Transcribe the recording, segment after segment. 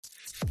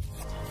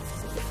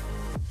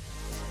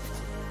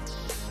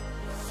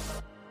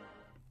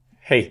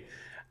Hey,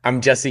 I'm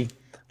Jesse.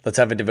 Let's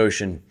have a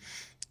devotion.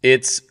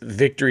 It's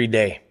Victory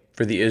Day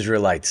for the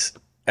Israelites.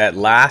 At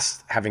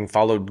last, having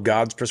followed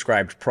God's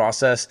prescribed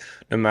process,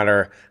 no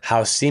matter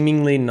how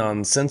seemingly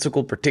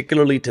nonsensical,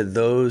 particularly to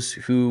those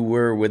who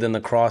were within the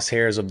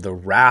crosshairs of the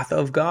wrath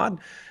of God,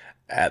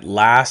 at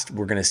last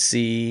we're going to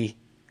see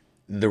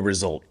the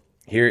result.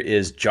 Here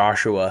is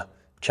Joshua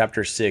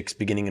chapter 6,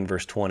 beginning in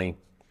verse 20.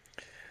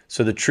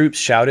 So the troops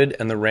shouted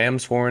and the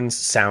ram's horns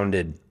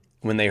sounded.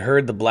 When they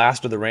heard the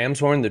blast of the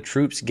ram's horn, the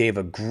troops gave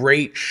a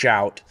great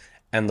shout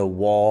and the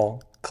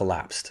wall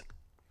collapsed.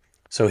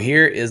 So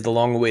here is the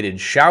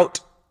long-awaited shout,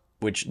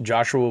 which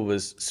Joshua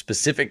was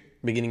specific,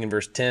 beginning in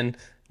verse 10,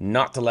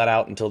 not to let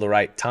out until the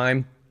right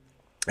time.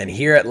 And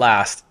here at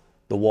last,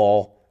 the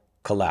wall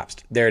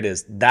collapsed. There it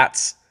is.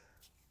 That's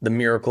the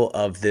miracle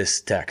of this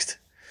text.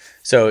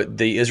 So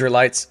the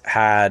Israelites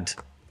had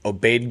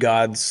obeyed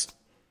God's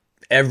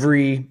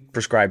every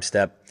prescribed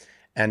step,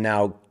 and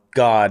now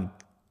God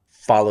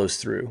follows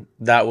through.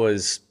 That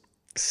was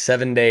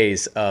 7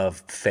 days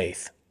of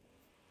faith,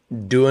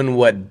 doing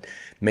what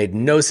made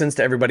no sense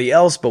to everybody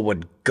else, but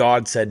what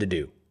God said to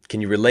do.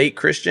 Can you relate,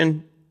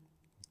 Christian?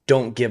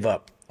 Don't give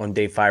up on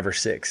day 5 or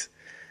 6,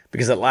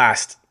 because at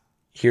last,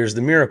 here's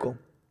the miracle.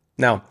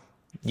 Now,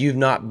 you've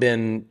not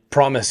been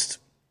promised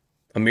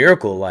a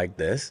miracle like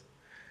this,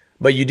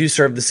 but you do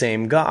serve the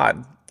same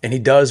God, and he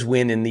does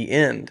win in the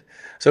end.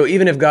 So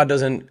even if God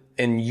doesn't,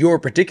 in your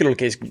particular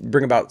case,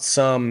 bring about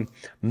some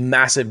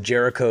massive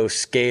Jericho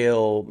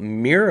scale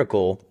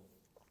miracle,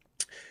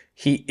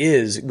 he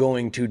is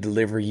going to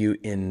deliver you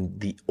in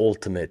the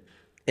ultimate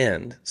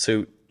end.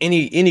 So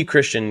any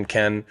Christian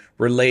can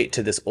relate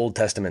to this Old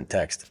Testament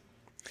text.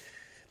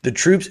 The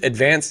troops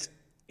advanced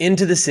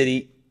into the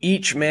city,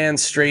 each man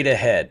straight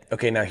ahead.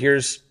 Okay, now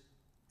here's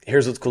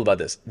what's cool about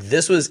this.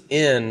 This was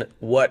in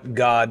what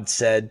God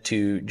said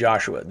to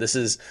Joshua. This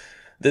is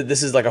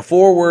like a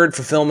forward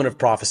fulfillment of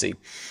prophecy.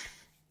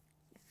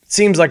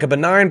 Seems like a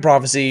benign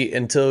prophecy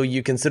until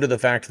you consider the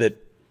fact that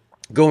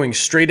going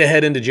straight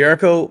ahead into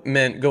Jericho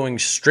meant going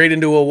straight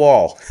into a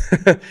wall.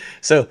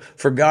 So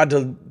for God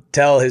to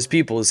tell his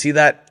people, see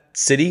that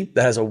city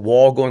that has a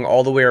wall going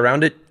all the way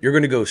around it? You're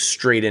going to go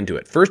straight into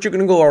it. First, you're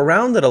going to go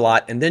around it a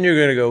lot, and then you're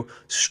going to go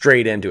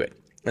straight into it.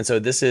 And so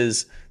this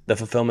is the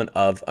fulfillment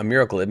of a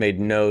miracle. It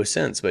made no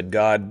sense, but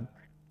God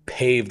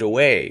paved a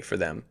way for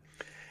them,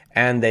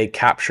 and they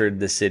captured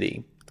the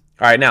city.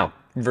 All right, now,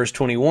 verse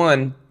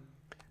 21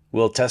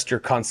 will test your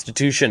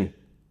constitution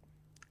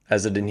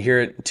as an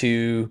adherent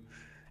to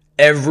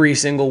every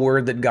single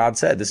word that God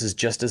said. This is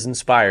just as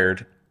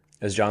inspired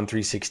as John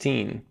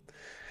 3:16.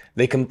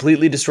 They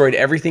completely destroyed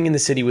everything in the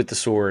city with the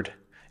sword,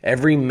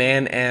 every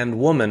man and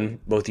woman,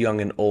 both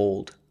young and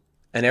old,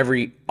 and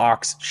every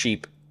ox,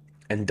 sheep,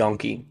 and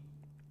donkey.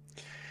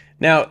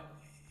 Now,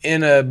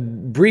 in a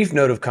brief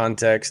note of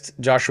context,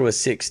 Joshua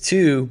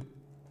 6:2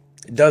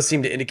 does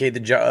seem to indicate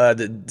that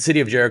the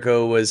city of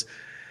Jericho was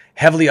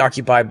heavily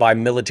occupied by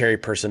military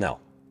personnel.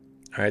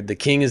 All right, the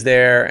king is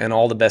there, and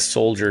all the best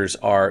soldiers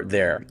are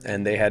there.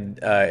 And they had,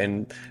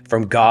 and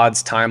from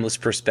God's timeless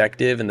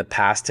perspective, in the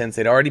past tense,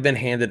 they'd already been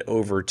handed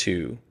over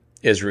to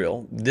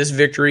Israel. This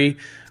victory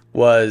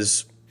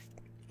was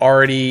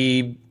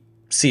already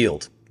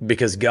sealed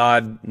because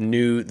God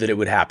knew that it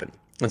would happen.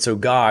 And so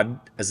God,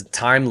 as a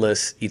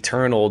timeless,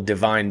 eternal,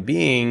 divine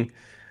being,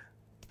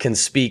 can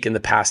speak in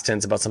the past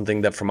tense about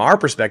something that from our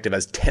perspective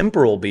as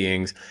temporal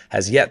beings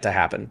has yet to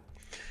happen.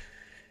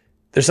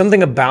 There's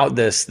something about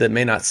this that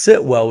may not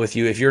sit well with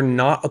you if you're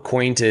not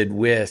acquainted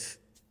with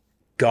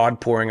God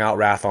pouring out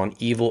wrath on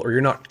evil, or you're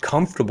not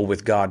comfortable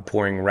with God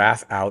pouring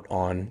wrath out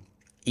on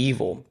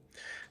evil.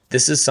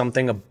 This is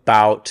something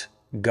about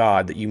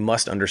God that you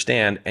must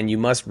understand, and you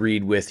must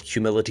read with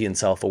humility and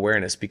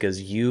self-awareness, because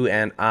you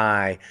and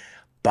I,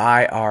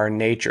 by our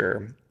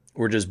nature,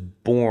 we're just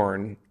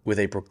born with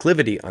a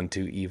proclivity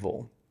unto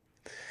evil.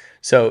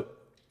 So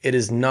it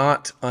is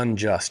not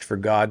unjust for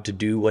God to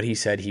do what he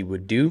said he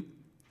would do.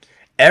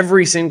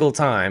 Every single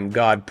time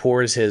God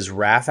pours his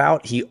wrath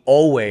out, he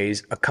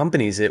always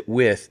accompanies it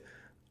with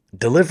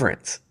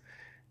deliverance.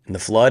 In the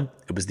flood,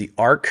 it was the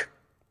ark.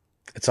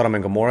 At Sodom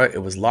and Gomorrah,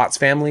 it was Lot's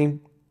family.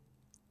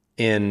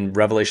 In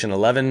Revelation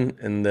 11,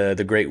 in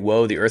the great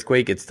woe, the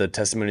earthquake, it's the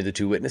testimony of the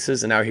two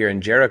witnesses. And now here in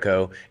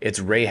Jericho, it's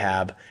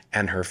Rahab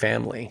and her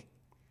family.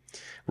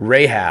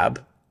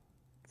 Rahab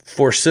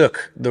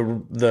forsook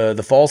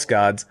the false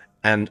gods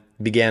and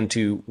began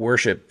to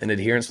worship in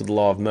adherence with the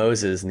law of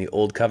Moses and the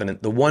old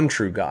covenant, the one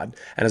true God.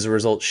 And as a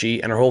result,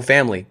 she and her whole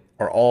family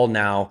are all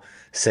now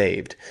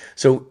saved.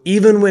 So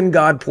even when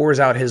God pours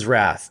out his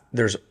wrath,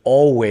 there's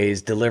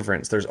always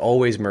deliverance. There's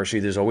always mercy.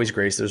 There's always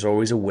grace. There's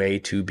always a way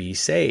to be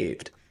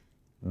saved.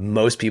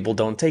 Most people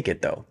don't take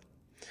it, though.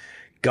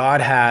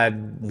 God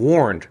had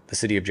warned the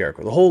city of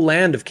Jericho, the whole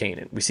land of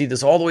Canaan. We see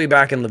this all the way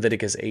back in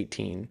Leviticus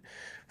 18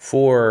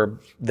 for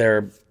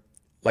their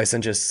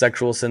licentious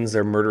sexual sins,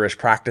 their murderous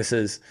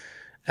practices,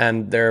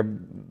 and their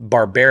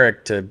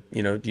barbaric, to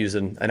use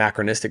an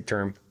anachronistic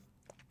term,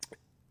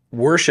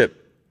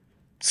 worship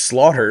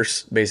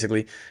slaughters,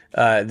 basically,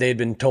 they had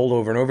been told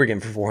over and over again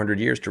for 400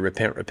 years to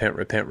repent, repent,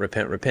 repent,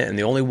 repent, repent. And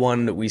the only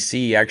one that we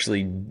see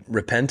actually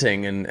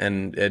repenting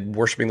and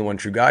worshiping the one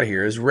true God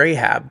here is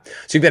Rahab.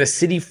 So you've got a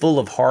city full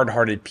of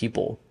hard-hearted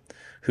people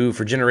who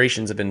for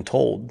generations have been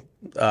told,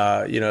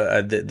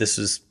 this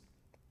is,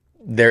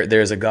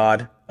 there's a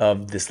God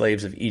of the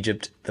slaves of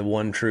Egypt, the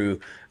one true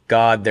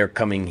God. They're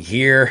coming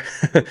here.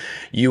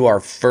 You are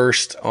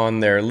first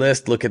on their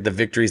list. Look at the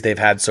victories they've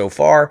had so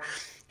far.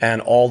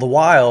 And all the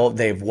while,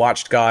 they've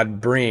watched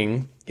God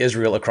bring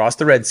Israel across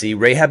the Red Sea.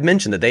 Rahab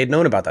mentioned that they had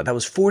known about that. That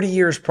was 40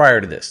 years prior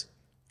to this.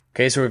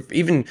 Okay, so if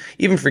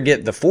even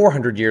forget the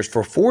 400 years,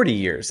 for 40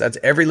 years, that's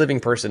every living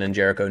person in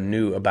Jericho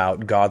knew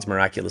about God's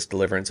miraculous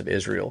deliverance of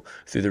Israel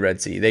through the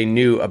Red Sea. They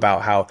knew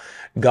about how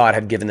God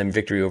had given them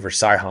victory over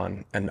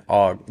Sihon and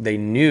Og. They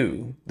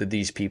knew that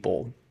these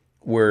people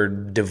were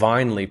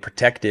divinely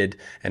protected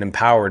and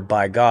empowered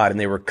by God, and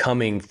they were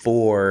coming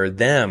for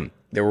them.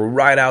 They were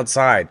right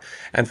outside.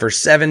 And for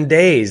 7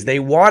 days, they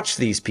watched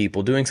these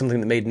people doing something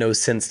that made no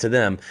sense to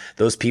them.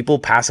 Those people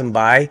passing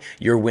by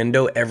your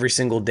window every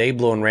single day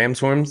blowing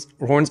ram's horns,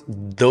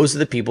 those are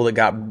the people that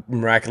got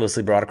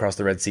miraculously brought across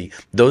the Red Sea.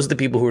 Those are the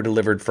people who were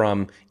delivered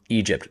from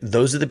Egypt.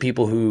 Those are the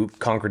people who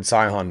conquered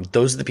Sihon.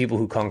 Those are the people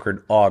who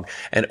conquered Og.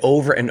 And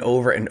over and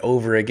over and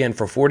over again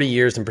for 40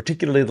 years, and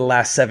particularly the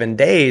last 7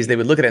 days, they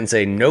would look at it and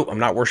say, no, I'm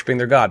not worshiping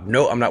their God.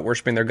 No, I'm not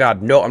worshiping their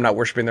God. No, I'm not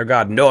worshiping their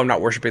God. No, I'm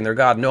not worshiping their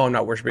God. No, I'm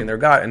not worshiping their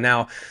God. And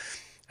now,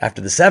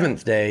 after the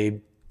seventh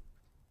day,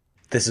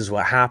 this is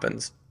what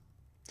happens.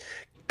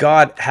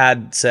 God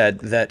had said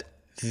that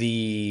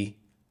the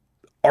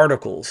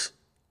articles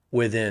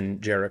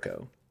within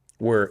Jericho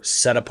were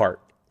set apart.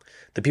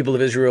 The people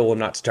of Israel will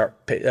not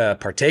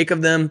partake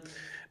of them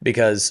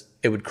because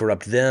it would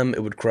corrupt them.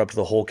 It would corrupt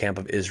the whole camp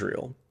of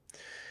Israel.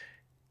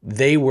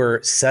 They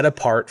were set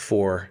apart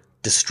for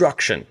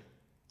destruction,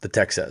 the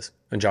text says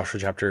in Joshua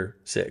chapter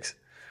 6.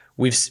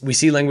 We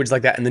see language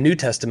like that in the New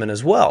Testament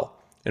as well.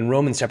 In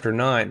Romans chapter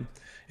 9,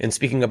 in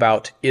speaking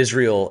about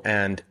Israel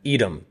and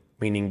Edom,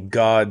 meaning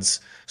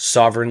God's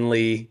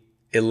sovereignly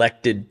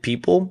elected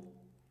people,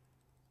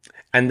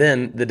 and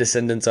then the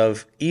descendants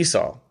of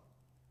Esau,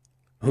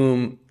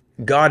 whom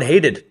God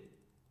hated,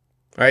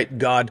 right?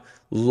 God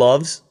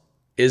loves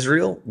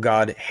Israel.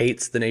 God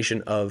hates the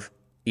nation of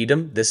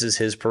Edom. This is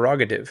his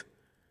prerogative.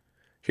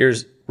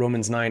 Here's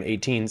Romans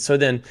 9:18. So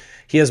then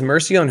he has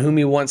mercy on whom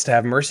he wants to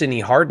have mercy, and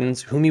he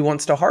hardens whom he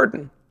wants to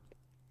harden.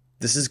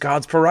 This is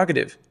God's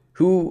prerogative.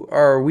 Who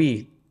are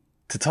we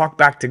to talk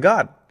back to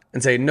God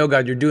and say, no,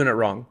 God, you're doing it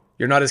wrong.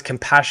 You're not as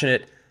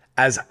compassionate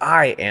as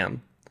I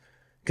am.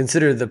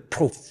 Consider the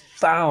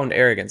profound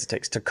arrogance it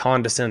takes to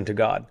condescend to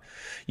God.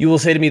 You will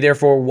say to me,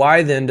 therefore,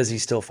 why then does he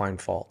still find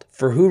fault?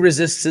 For who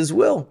resists his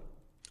will?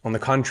 On the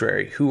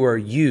contrary, who are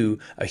you,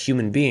 a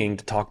human being,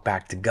 to talk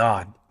back to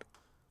God?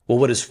 Will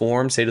what is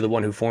formed say to the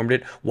one who formed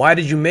it, why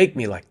did you make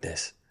me like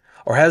this?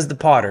 Or has the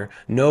potter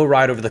no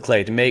right over the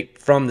clay to make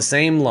from the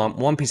same lump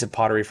one piece of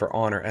pottery for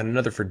honor and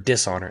another for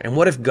dishonor? And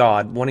what if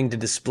God, wanting to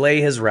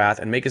display his wrath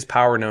and make his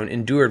power known,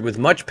 endured with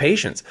much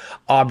patience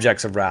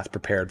objects of wrath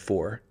prepared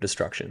for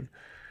destruction?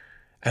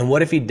 And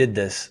what if he did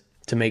this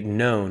to make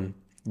known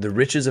the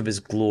riches of his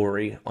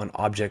glory on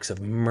objects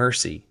of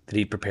mercy that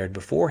he prepared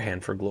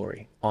beforehand for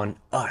glory on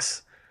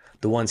us,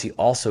 the ones he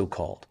also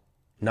called,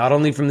 not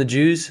only from the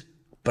Jews,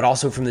 but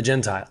also from the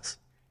Gentiles?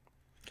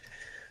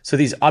 So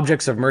these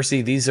objects of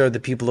mercy, these are the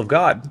people of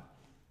God.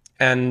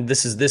 And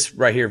this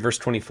right here, verse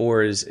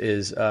 24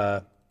 is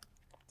kind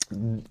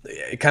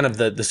of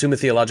the Summa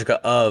Theologica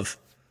of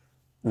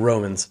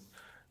Romans,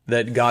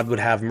 that God would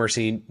have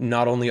mercy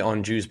not only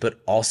on Jews, but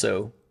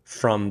also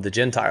from the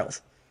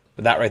Gentiles.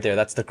 But that right there,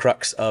 that's the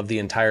crux of the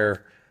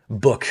entire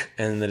book.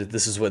 And that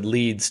this is what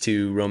leads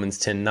to Romans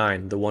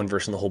 10:9, the one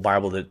verse in the whole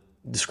Bible that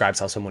describes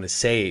how someone is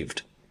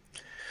saved.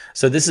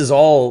 So this is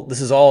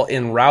all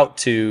en route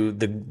to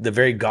the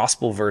very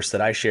gospel verse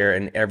that I share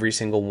in every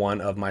single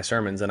one of my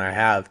sermons, and I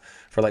have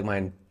for like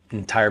my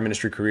entire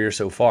ministry career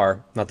so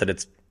far. Not that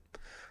it's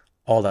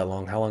all that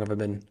long. How long have I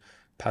been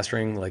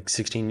pastoring? Like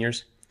 16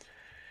 years.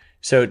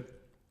 So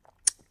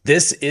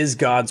this is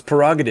God's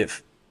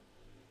prerogative.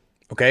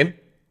 Okay?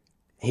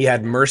 He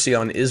had mercy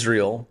on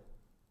Israel,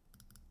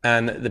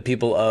 and the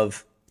people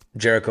of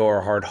Jericho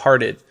are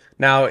hard-hearted.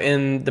 Now,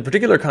 in the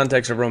particular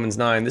context of Romans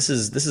 9, this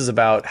is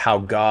about how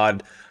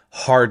God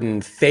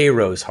hardened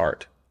Pharaoh's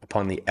heart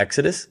upon the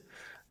Exodus,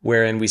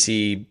 wherein we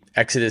see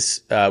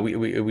Exodus,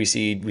 we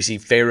see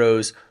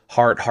Pharaoh's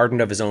heart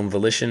hardened of his own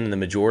volition in the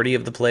majority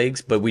of the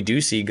plagues, but we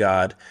do see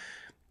God,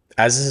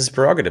 as is his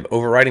prerogative,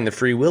 overriding the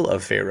free will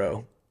of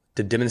Pharaoh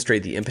to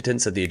demonstrate the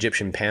impotence of the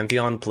Egyptian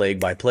pantheon plague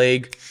by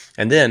plague,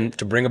 and then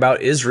to bring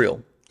about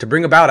Israel, to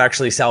bring about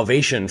actually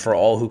salvation for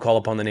all who call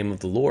upon the name of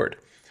the Lord.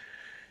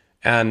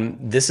 And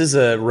this is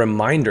a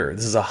reminder,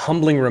 this is a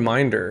humbling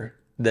reminder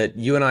that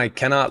you and I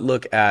cannot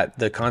look at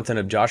the content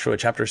of Joshua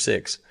chapter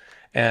 6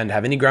 and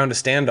have any ground to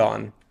stand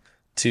on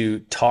to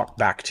talk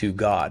back to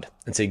God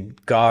and say,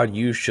 God,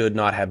 you should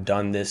not have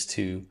done this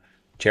to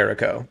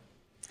Jericho.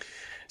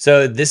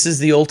 So this is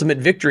the ultimate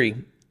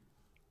victory.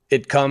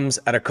 It comes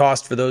at a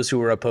cost for those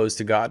who are opposed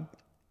to God.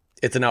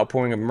 It's an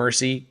outpouring of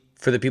mercy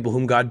for the people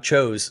whom God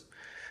chose,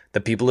 the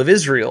people of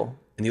Israel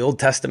in the Old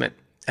Testament.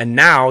 And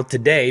now,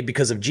 today,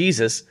 because of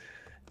Jesus,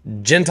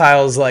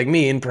 Gentiles like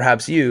me, and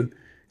perhaps you,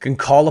 can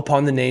call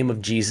upon the name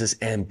of Jesus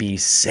and be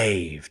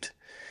saved.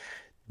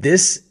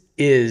 This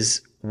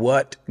is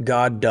what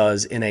God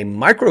does in a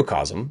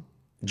microcosm,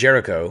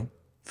 Jericho,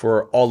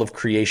 for all of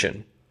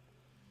creation.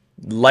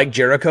 Like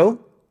Jericho,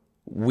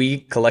 we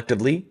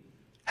collectively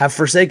have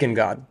forsaken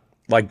God.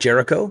 Like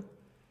Jericho,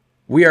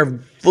 we are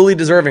fully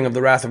deserving of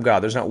the wrath of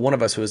God. There's not one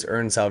of us who has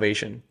earned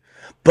salvation.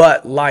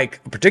 But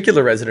like a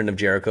particular resident of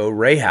Jericho,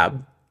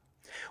 Rahab,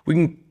 we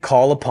can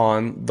call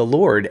upon the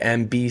Lord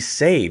and be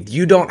saved.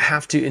 You don't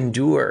have to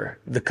endure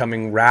the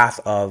coming wrath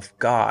of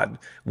God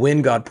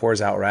when God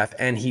pours out wrath,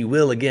 and he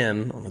will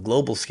again on the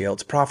global scale.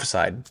 It's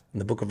prophesied in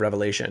the book of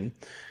Revelation.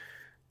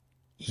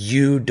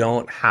 You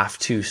don't have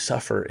to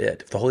suffer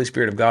it. If the Holy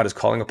Spirit of God is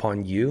calling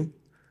upon you,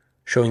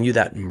 showing you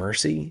that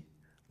mercy,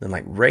 then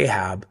like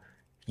Rahab,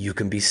 you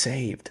can be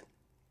saved.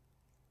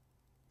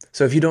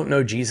 So if you don't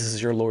know Jesus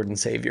as your Lord and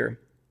Savior,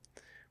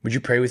 would you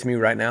pray with me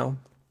right now?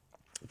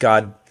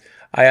 God,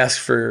 I ask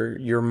for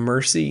your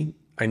mercy.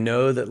 I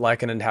know that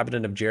like an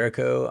inhabitant of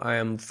Jericho, I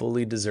am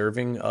fully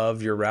deserving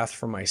of your wrath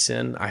for my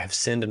sin. I have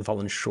sinned and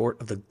fallen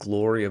short of the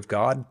glory of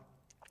God.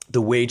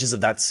 The wages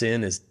of that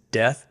sin is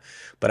death,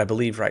 but I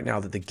believe right now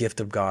that the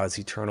gift of God is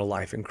eternal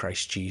life in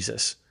Christ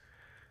Jesus.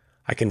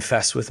 I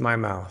confess with my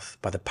mouth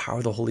by the power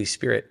of the Holy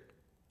Spirit,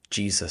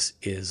 Jesus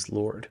is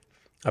Lord.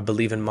 I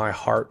believe in my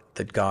heart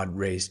that God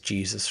raised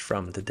Jesus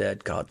from the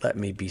dead. God, let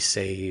me be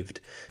saved,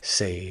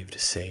 saved,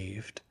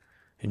 saved.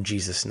 In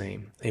Jesus'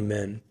 name,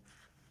 amen.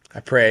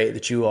 I pray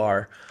that you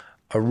are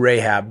a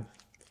Rahab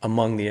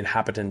among the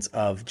inhabitants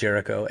of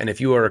Jericho. And if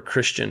you are a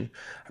Christian,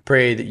 I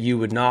pray that you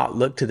would not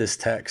look to this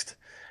text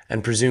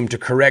and presume to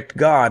correct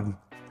God,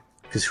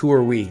 because who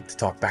are we to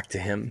talk back to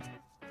him?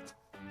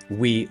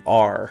 We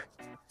are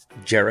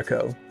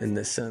Jericho in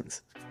this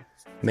sense.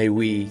 May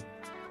we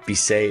be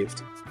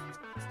saved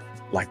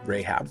like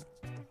Rahab.